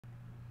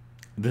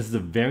This is a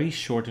very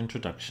short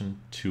introduction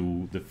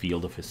to the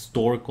field of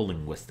historical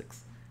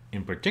linguistics,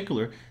 in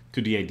particular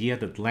to the idea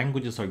that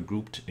languages are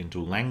grouped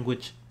into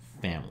language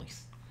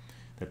families.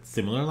 That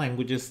similar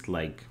languages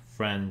like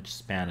French,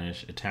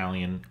 Spanish,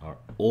 Italian are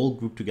all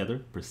grouped together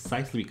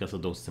precisely because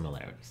of those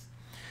similarities.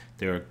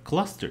 They are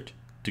clustered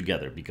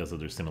together because of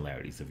their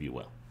similarities, if you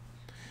will.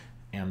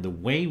 And the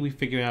way we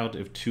figure out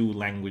if two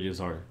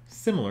languages are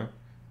similar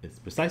is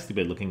precisely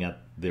by looking at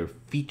their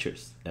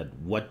features, at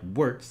what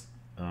words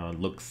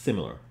look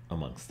similar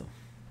amongst them.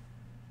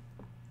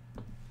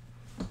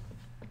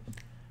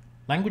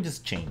 Languages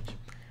change.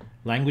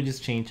 Languages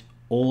change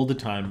all the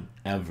time,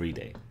 every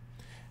day.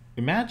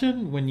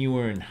 Imagine when you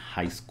were in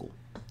high school.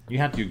 You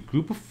had your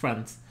group of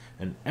friends,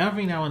 and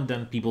every now and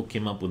then people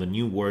came up with a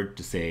new word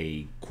to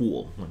say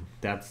cool.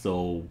 That's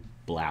so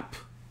blap,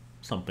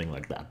 something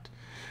like that.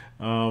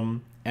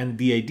 And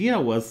the idea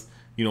was,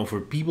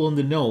 for people in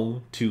the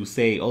know to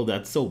say, oh,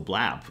 that's so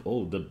blap.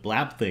 Oh, the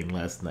blap thing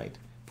last night.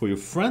 For your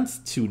friends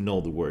to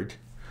know the word,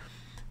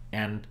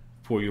 and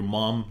for your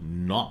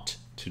mom not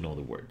to know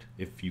the word.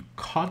 If you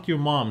caught your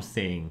mom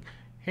saying,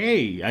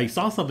 hey, I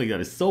saw something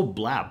that is so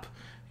blap,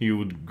 you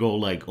would go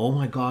like, oh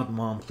my God,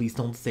 Mom, please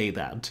don't say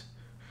that.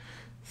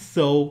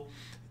 So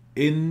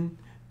in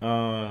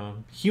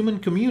human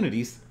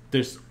communities,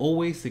 there's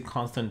always a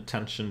constant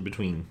tension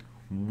between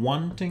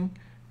wanting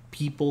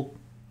people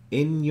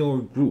in your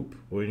group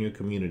or in your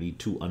community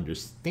to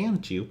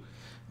understand you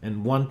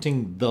and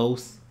wanting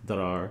those that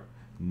are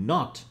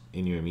not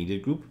in your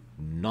immediate group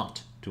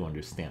not to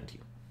understand you.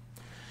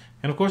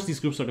 And of course, these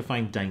groups are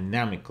defined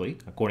dynamically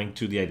according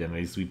to the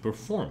identities we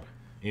perform.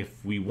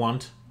 If we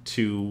want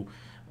to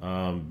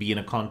be in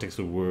a context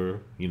where we're,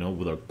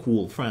 with our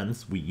cool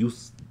friends, we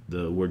use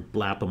the word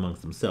blap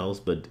amongst themselves,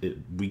 but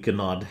we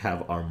cannot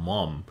have our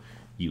mom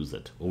use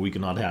it, or we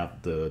cannot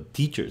have the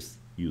teachers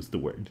use the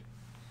word.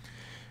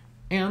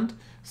 And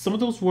some of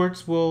those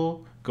words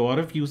will go out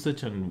of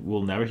usage and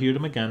we'll never hear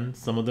them again.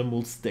 Some of them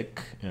will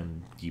stick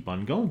and keep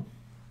on going.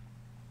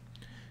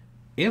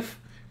 If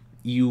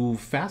you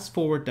fast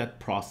forward that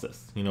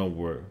process,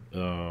 where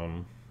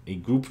a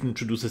group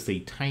introduces a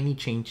tiny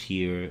change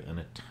here and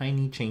a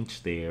tiny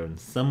change there, and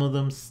some of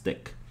them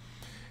stick,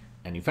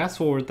 and you fast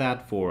forward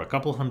that for a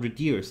couple hundred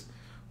years,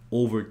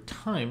 over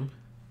time,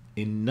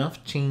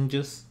 enough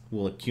changes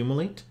will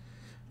accumulate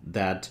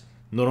that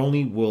not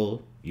only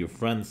will your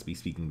friends be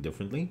speaking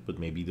differently, but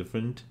maybe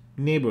different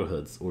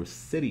neighborhoods or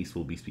cities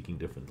will be speaking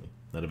differently.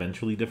 That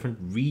eventually different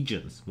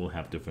regions will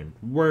have different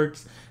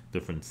words,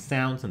 different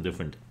sounds, and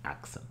different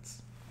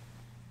accents.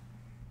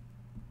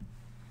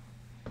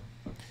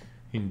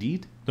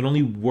 Indeed, not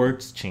only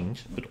words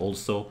change, but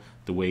also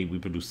the way we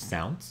produce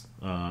sounds.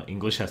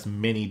 English has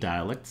many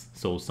dialects,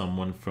 so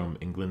someone from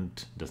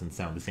England doesn't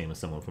sound the same as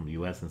someone from the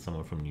US and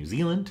someone from New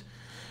Zealand.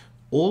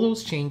 All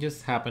those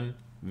changes happen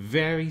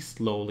very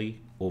slowly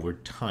over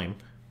time,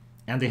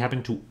 and they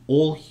happen to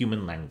all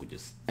human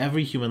languages.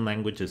 Every human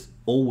language is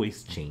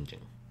always changing.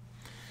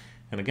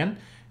 And again,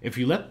 if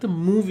you let the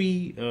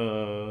movie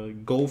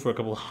go for a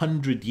couple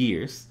hundred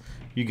years,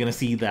 you're going to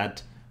see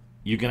that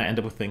you're going to end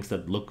up with things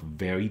that look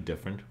very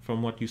different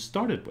from what you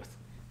started with.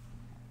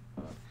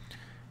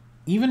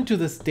 Even to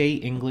this day,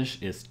 English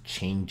is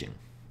changing.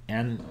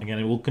 And again,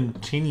 it will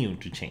continue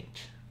to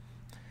change.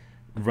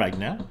 Right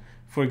now,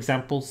 for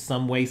example,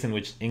 some ways in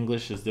which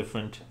English is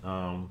different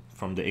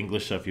from the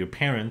English of your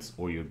parents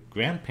or your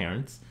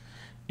grandparents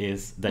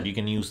is that you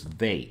can use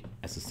they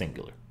as a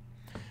singular.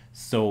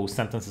 So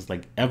sentences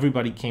like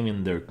everybody came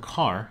in their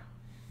car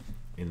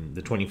in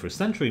the 21st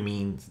century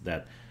means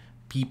that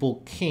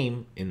people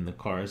came in the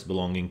cars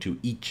belonging to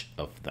each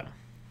of them.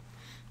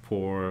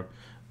 For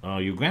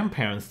your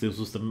grandparents,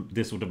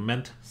 this would have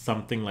meant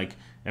something like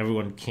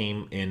everyone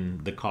came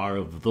in the car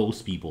of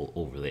those people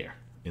over there,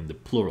 in the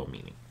plural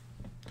meaning.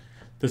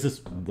 This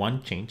is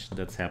one change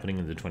that's happening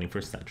in the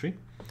 21st century.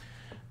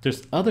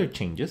 There's other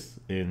changes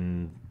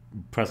in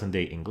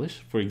present-day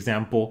English. For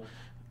example,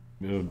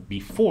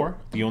 before,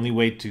 the only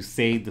way to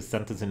say the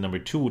sentence in number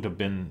 2 would have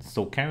been,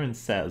 so Karen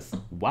says,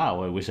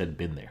 wow, I wish I'd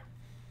been there.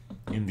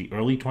 In the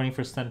early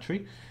 21st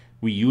century,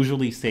 we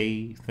usually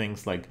say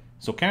things like,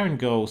 so Karen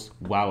goes,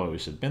 wow, I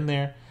wish I'd been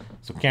there.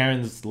 So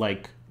Karen's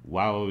like,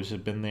 wow, I wish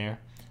I'd been there.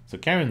 So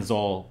Karen's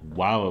all,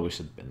 wow, I wish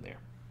I'd been there.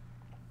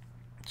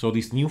 So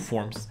these new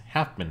forms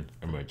have been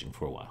emerging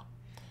for a while.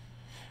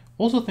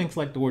 Also things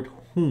like the word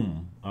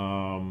whom.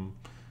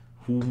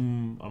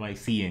 Whom am I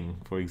seeing,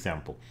 for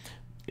example?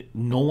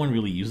 No one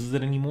really uses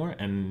it anymore,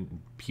 and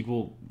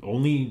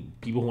only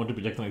people who want to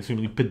project an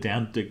extremely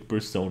pedantic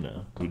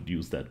persona would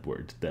use that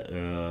word.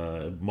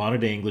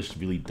 Modern day English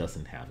really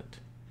doesn't have it.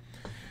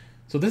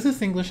 So this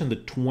is English in the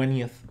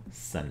 20th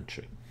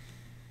century.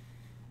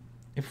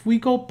 If we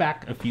go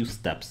back a few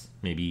steps,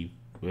 maybe,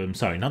 I'm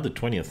sorry, not the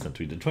 20th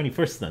century, the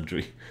 21st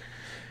century.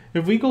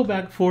 If we go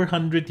back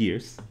 400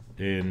 years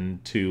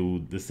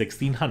into the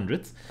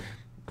 1600s,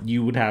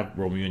 you would have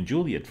Romeo and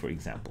Juliet, for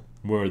example,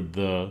 where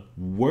the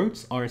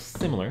words are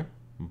similar,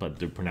 but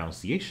the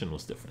pronunciation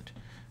was different.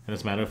 And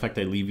as a matter of fact,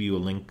 I leave you a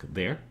link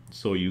there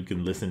so you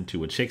can listen to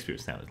what Shakespeare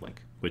sounded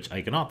like, which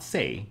I cannot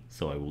say,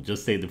 so I will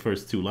just say the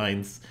first two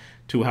lines.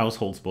 Two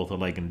households both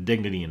alike in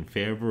dignity in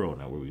fair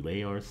Verona, where we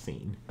lay our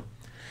scene.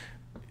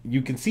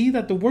 You can see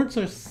that the words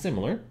are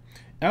similar.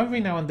 Every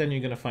now and then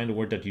you're going to find a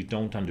word that you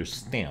don't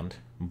understand,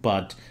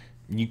 but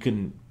you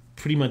can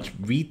pretty much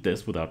read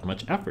this without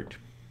much effort.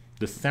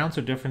 The sounds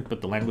are different,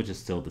 but the language is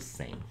still the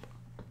same.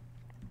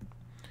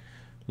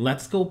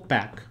 Let's go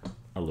back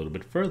a little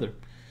bit further,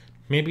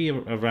 maybe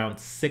around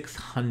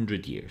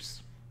 600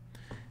 years.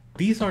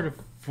 These are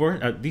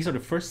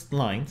the first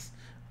lines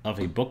of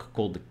a book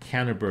called the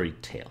Canterbury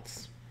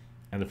Tales.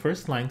 And the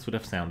first lines would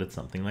have sounded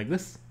something like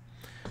this.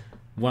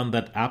 One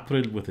that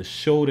April with a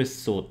shore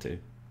sote,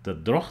 the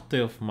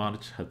drochte of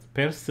March had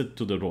perced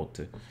to the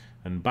rote,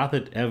 and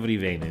bathed every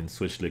vein in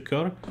switch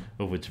liquor,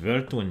 of which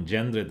virtue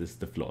engendered is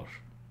the floor.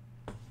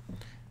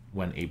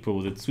 When April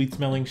with its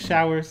sweet-smelling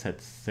showers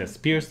has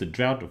pierced the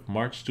drought of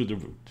March to the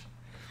root.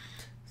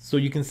 So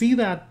you can see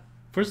that,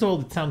 first of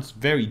all, it sounds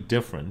very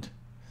different.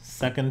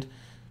 Second,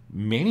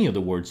 many of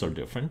the words are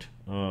different.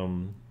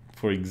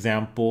 For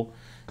example,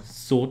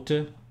 sote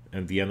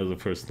at the end of the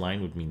first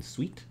line would mean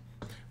sweet.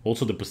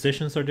 Also, the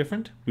positions are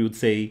different. We would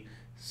say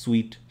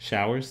sweet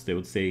showers. They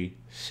would say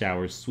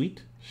showers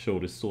sweet,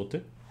 shore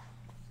sote.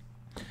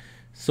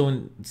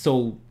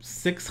 So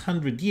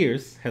 600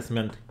 years has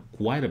meant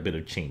quite a bit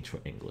of change for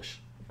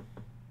English.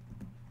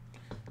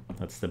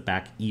 Let's step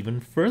back even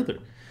further.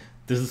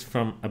 This is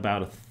from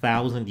about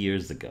 1,000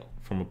 years ago,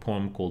 from a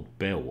poem called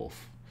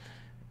Beowulf.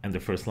 And the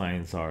first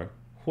lines are,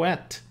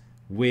 Huet,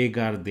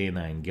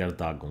 wegardena in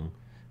gerdagum,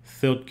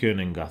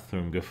 theotköninga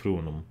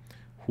thurmgefronum,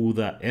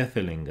 huda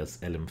ethelingas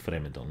elem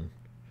fremedon.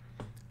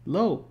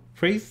 Lo,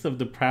 praise of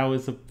the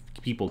prowess of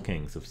people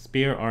kings, of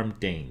spear-armed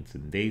Danes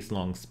in days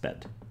long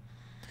sped.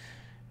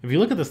 If you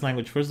look at this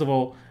language, first of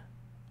all,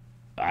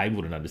 I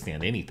wouldn't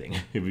understand anything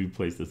if you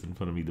place this in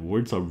front of me. The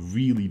words are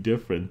really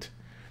different.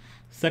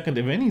 Second,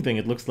 if anything,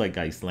 it looks like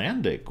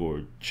Icelandic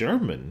or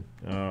German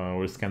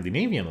or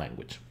Scandinavian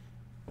language.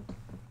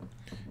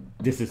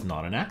 This is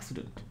not an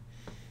accident.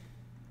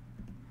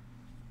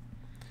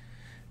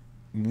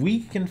 We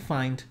can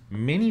find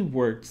many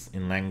words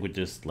in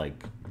languages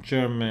like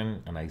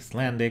German and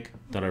Icelandic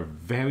that are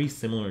very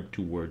similar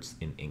to words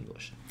in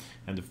English.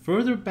 And the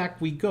further back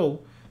we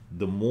go,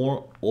 the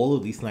more all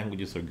of these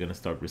languages are going to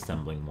start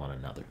resembling one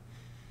another.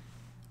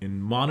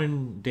 In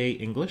modern day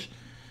English,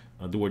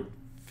 the word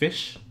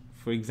fish,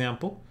 for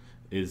example,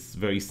 is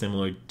very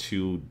similar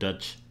to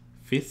Dutch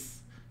vis,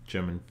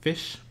 German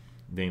fish,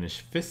 Danish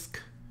fisk,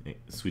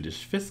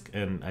 Swedish fisk,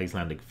 and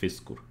Icelandic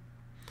fiskur.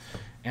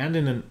 And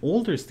in an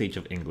older stage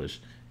of English,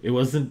 it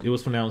was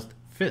pronounced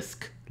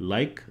fisk,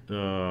 like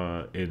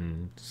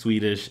in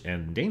Swedish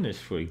and Danish,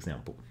 for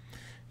example.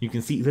 You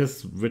can see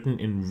this written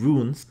in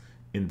runes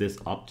in this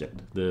object,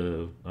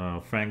 the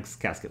Frank's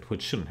casket,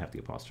 which shouldn't have the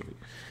apostrophe.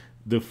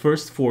 The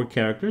first four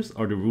characters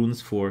are the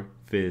runes for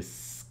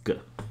fisk.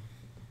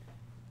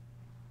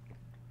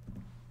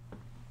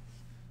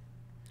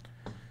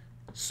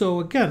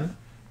 So again,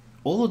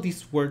 all of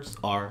these words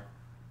are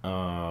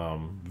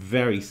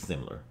very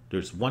similar.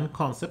 There's one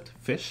concept,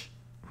 fish,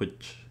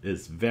 which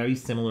is very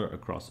similar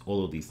across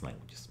all of these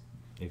languages.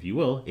 If you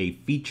will, a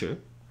feature,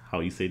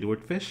 how you say the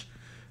word fish,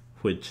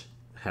 which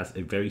has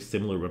a very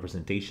similar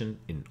representation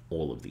in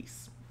all of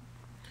these.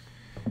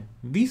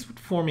 These would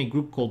form a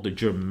group called the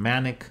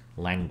Germanic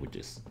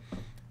languages.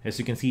 As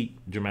you can see,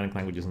 Germanic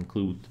languages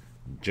include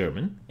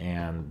German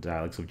and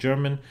dialects of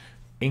German,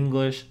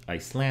 English,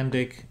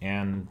 Icelandic,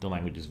 and the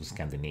languages of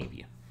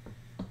Scandinavia.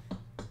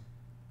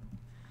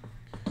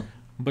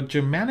 But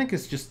Germanic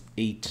is just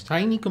a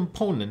tiny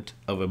component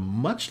of a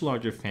much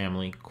larger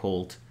family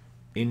called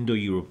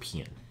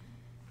Indo-European.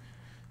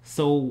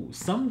 So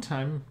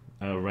sometime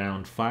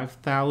around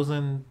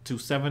 5,000 to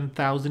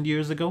 7,000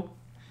 years ago,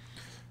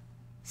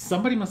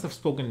 somebody must have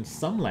spoken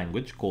some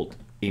language called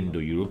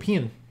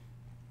Indo-European.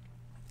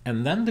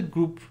 And then the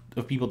group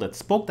of people that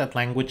spoke that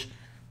language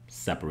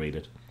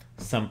separated.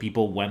 Some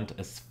people went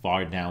as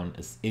far down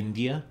as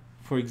India,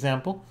 for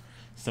example.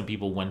 Some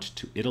people went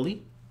to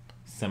Italy.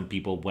 Some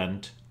people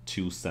went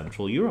to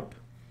Central Europe.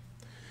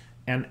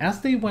 And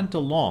as they went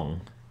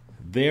along,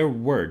 their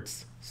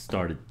words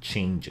started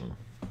changing.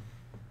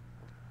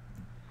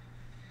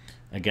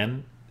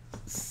 Again,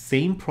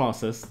 same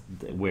process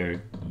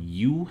where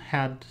you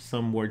had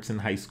some words in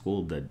high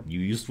school that you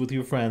used with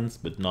your friends,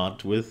 but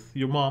not with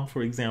your mom,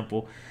 for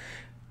example.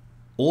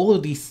 All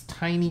of these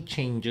tiny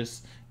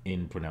changes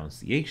in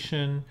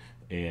pronunciation,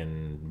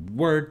 in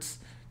words,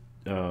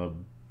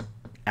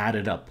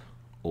 added up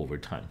over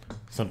time.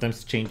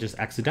 Sometimes change is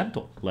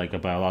accidental, like a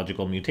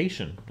biological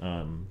mutation.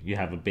 You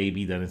have a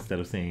baby that instead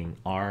of saying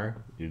R,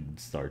 you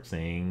start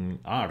saying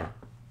R,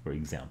 for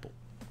example.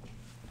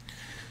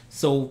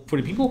 So for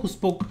the people who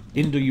spoke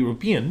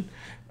Indo-European,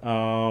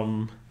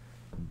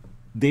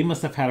 they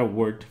must have had a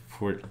word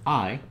for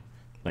I,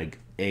 like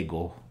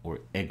ego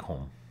or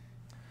eghom.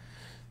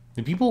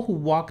 The people who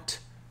walked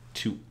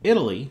to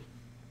Italy,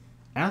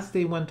 as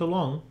they went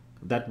along,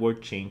 that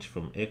word changed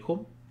from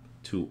eghom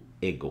to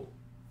ego.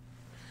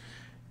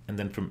 And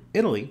then from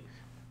Italy,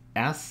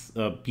 as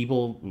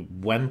people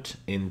went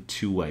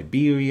into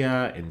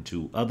Iberia,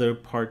 into other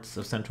parts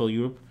of Central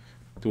Europe,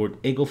 the word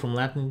ego from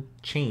Latin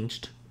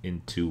changed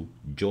into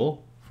yo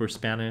for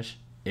Spanish,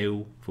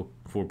 eu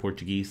for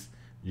Portuguese,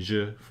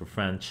 je for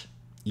French,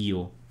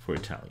 io for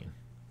Italian.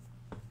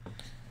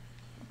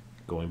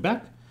 Going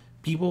back,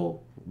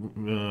 people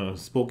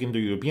spoke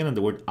Indo-European and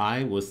the word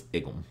I was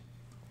egum.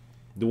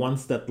 The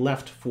ones that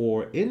left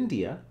for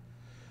India,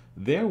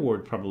 their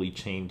word probably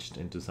changed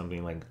into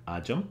something like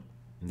ajam,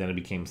 and then it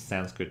became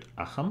Sanskrit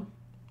aham,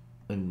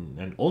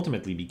 and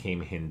ultimately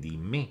became Hindi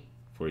me,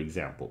 for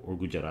example, or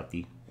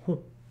Gujarati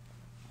hu.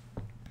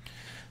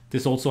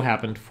 This also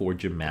happened for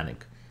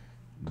Germanic.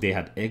 They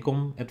had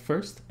egum at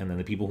first, and then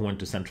the people who went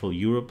to Central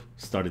Europe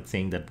started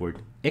saying that word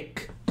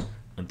ik,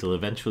 until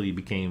eventually it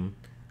became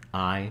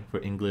I for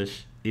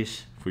English,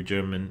 ish for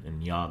German,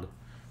 and jag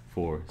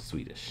for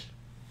Swedish.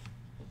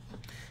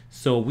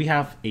 So we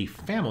have a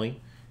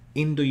family,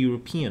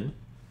 Indo-European,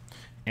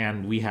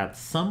 and we had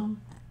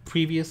some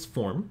previous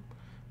form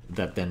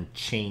that then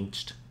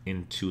changed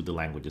into the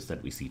languages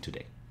that we see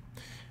today.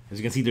 As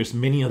you can see, there's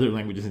many other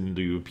languages in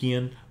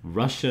Indo-European.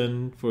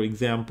 Russian, for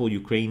example,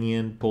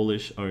 Ukrainian,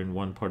 Polish are in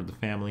one part of the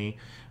family.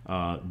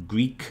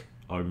 Greek,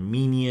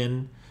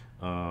 Armenian,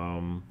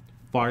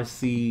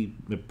 Farsi,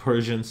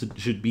 Persian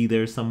should be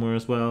there somewhere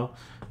as well.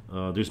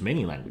 There's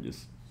many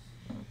languages.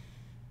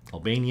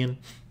 Albanian.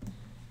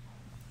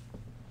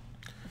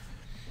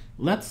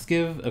 Let's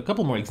give a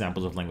couple more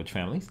examples of language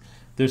families.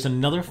 There's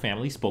another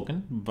family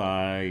spoken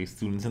by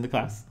students in the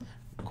class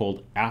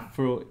called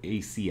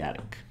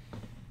Afro-Asiatic.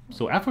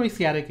 So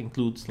Afro-Asiatic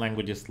includes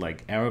languages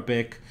like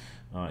Arabic,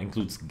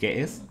 includes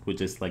Ge'ez,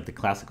 which is like the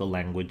classical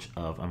language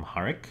of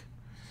Amharic,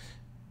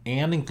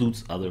 and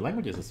includes other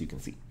languages, as you can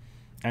see.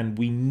 And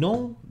we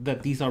know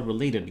that these are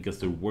related because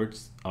their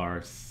words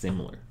are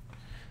similar.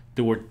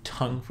 The word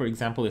tongue, for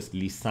example, is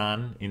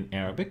lisan in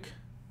Arabic.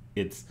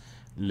 It's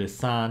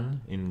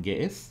lisan in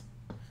Ge'ez.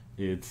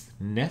 It's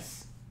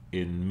nes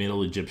in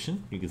Middle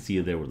Egyptian. You can see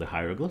it there with the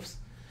hieroglyphs.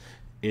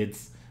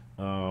 It's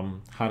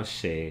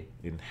harshe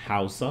in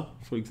Hausa,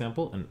 for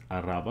example, and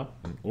araba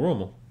in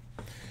Oromo.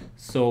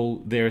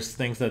 So there's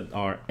things that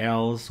are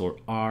L's or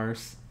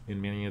R's in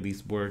many of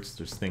these words.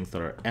 There's things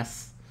that are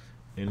S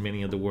in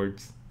many of the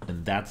words,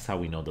 and that's how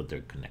we know that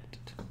they're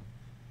connected.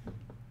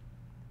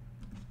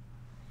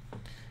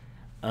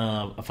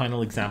 A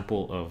final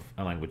example of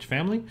a language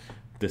family.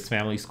 This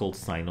family is called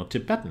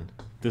Sino-Tibetan.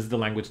 This is the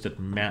language that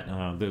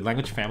the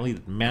language family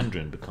that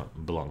Mandarin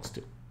belongs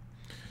to.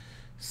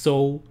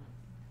 So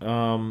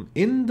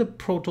in the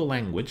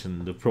proto-language,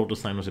 in the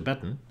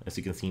Proto-Sino-Tibetan, as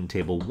you can see in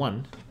table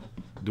 1,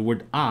 the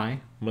word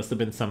I must have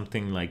been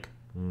something like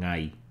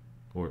ngai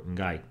or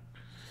ngai.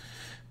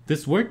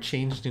 This word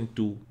changed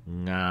into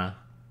nga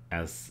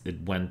as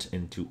it went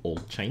into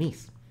Old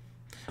Chinese.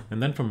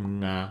 And then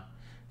from nga,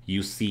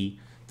 you see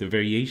the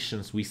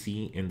variations we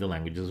see in the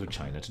languages of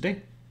China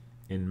today.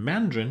 In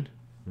Mandarin,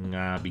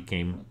 nga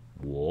became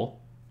wo.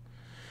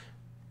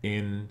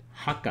 In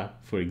Hakka,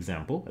 for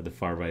example, at the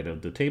far right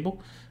of the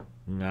table,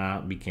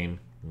 nga became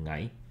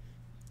ngai.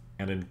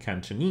 And in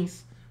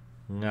Cantonese,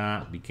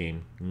 nga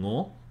became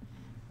ngo.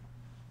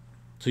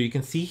 So you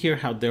can see here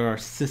how there are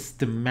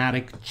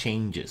systematic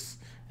changes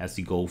as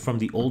you go from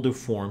the older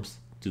forms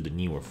to the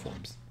newer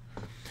forms.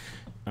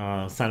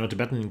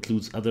 Sino-Tibetan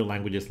includes other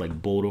languages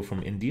like Bodo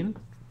from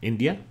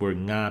India, where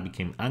nga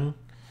became ang,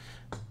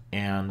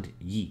 and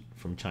yi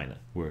from China,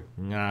 where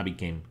nga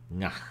became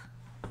ngah.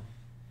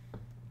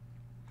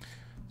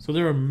 So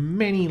there are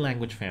many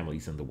language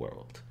families in the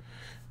world.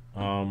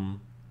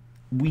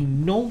 We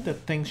know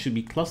that things should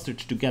be clustered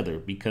together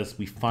because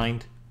we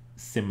find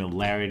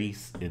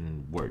similarities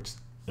in words,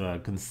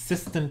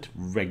 consistent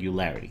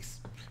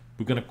regularities.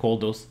 We're going to call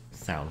those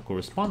sound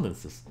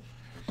correspondences.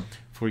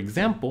 For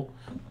example,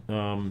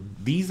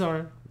 these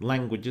are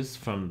languages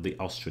from the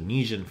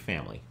Austronesian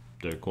family.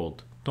 They're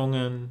called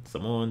Tongan,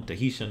 Samoan,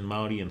 Tahitian,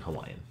 Maori, and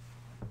Hawaiian.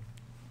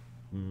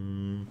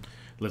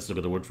 Let's look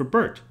at the word for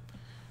bird.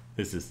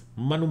 This is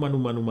manu, manu,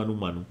 manu, manu,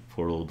 manu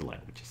for all the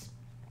languages.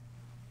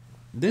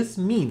 This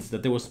means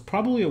that there was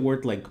probably a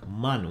word like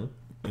manu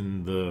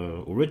in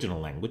the original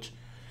language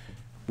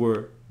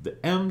where the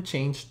M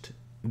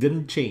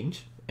didn't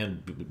change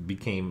and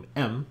became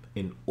M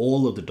in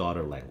all of the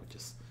daughter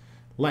languages.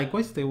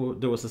 Likewise, there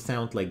was a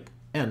sound like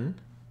N,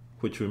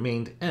 which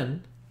remained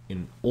N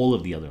in all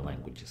of the other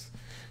languages.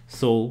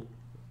 So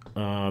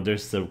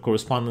there's a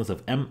correspondence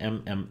of M,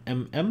 M, M,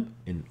 M, M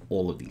in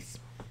all of these.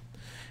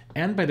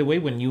 And by the way,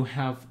 when you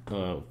have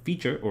a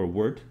feature or a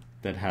word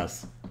that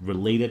has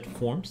related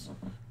forms,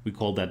 we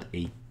call that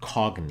a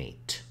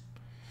cognate.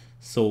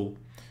 So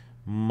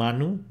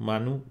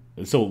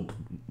so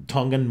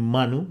Tongan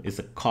manu is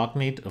a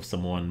cognate of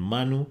Samoan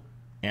manu,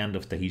 and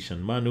of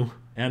Tahitian manu,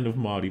 and of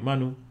Maori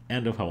manu,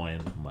 and of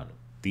Hawaiian manu.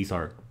 These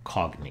are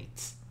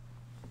cognates.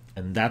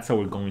 And that's how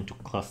we're going to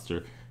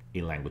cluster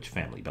a language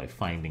family, by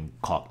finding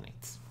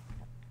cognates.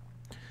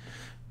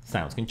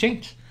 Sounds can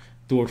change.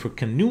 The word for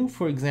canoe,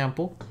 for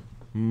example,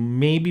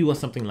 maybe was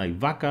something like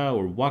vaca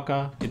or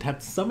waka. It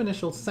had some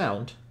initial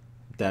sound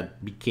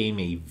that became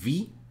a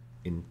V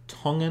in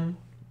Tongan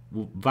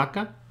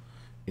vaca,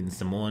 in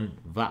Samoan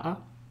va'a,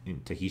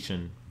 in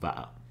Tahitian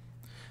va'a.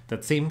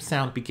 That same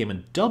sound became a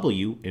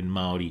W in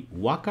Maori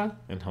waka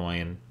and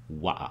Hawaiian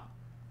wa'a.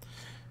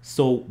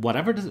 So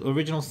whatever the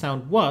original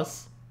sound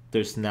was,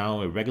 there's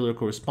now a regular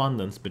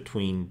correspondence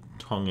between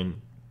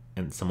Tongan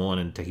and Samoan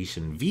and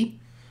Tahitian V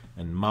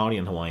and Maori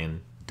and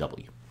Hawaiian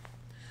W.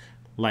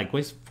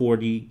 Likewise, for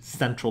the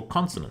central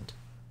consonant,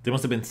 there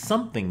must have been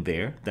something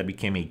there that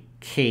became a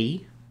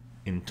K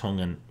in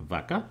Tongan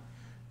vaka,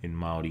 in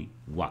Maori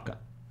waka.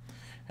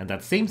 And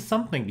that same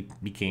something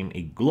became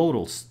a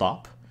glottal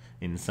stop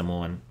in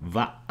Samoan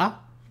va'a,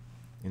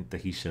 in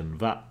Tahitian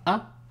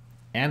va'a,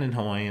 and in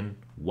Hawaiian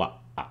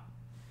wa'a.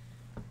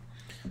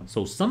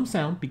 So some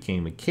sound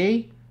became a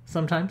K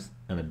sometimes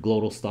and a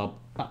glottal stop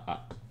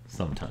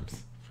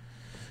sometimes.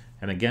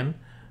 And again,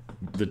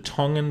 the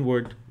Tongan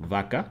word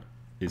vaka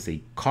is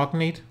a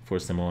cognate for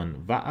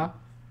Samoan va'a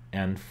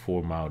and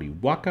for Maori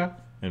waka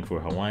and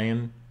for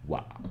Hawaiian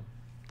wa'a.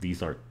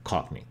 These are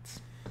cognates.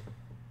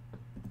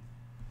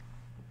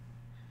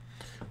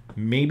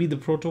 Maybe the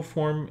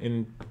protoform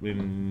in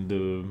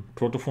the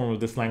protoform of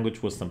this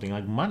language was something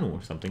like manu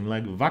or something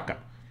like vaka.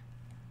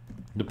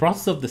 The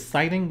process of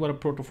deciding what a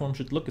protoform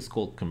should look is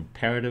called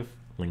comparative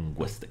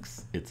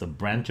linguistics. It's a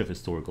branch of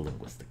historical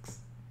linguistics.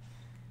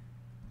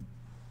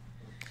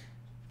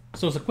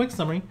 So as a quick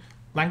summary,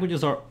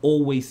 languages are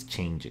always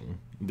changing.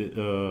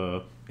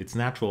 It's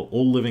natural,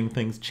 all living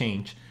things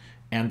change,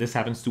 and this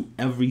happens to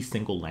every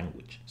single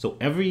language. So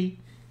every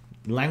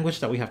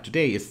language that we have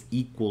today is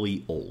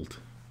equally old.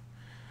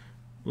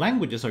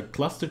 Languages are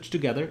clustered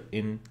together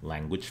in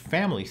language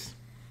families.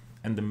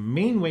 And the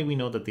main way we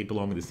know that they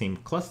belong in the same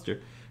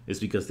cluster is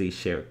because they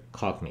share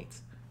cognates,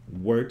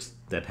 words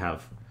that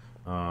have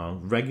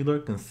regular,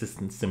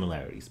 consistent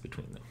similarities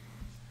between them.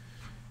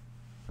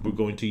 We're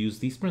going to use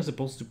these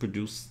principles to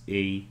produce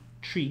a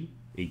tree,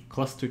 a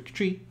clustered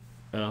tree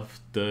of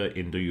the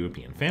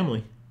Indo-European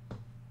family.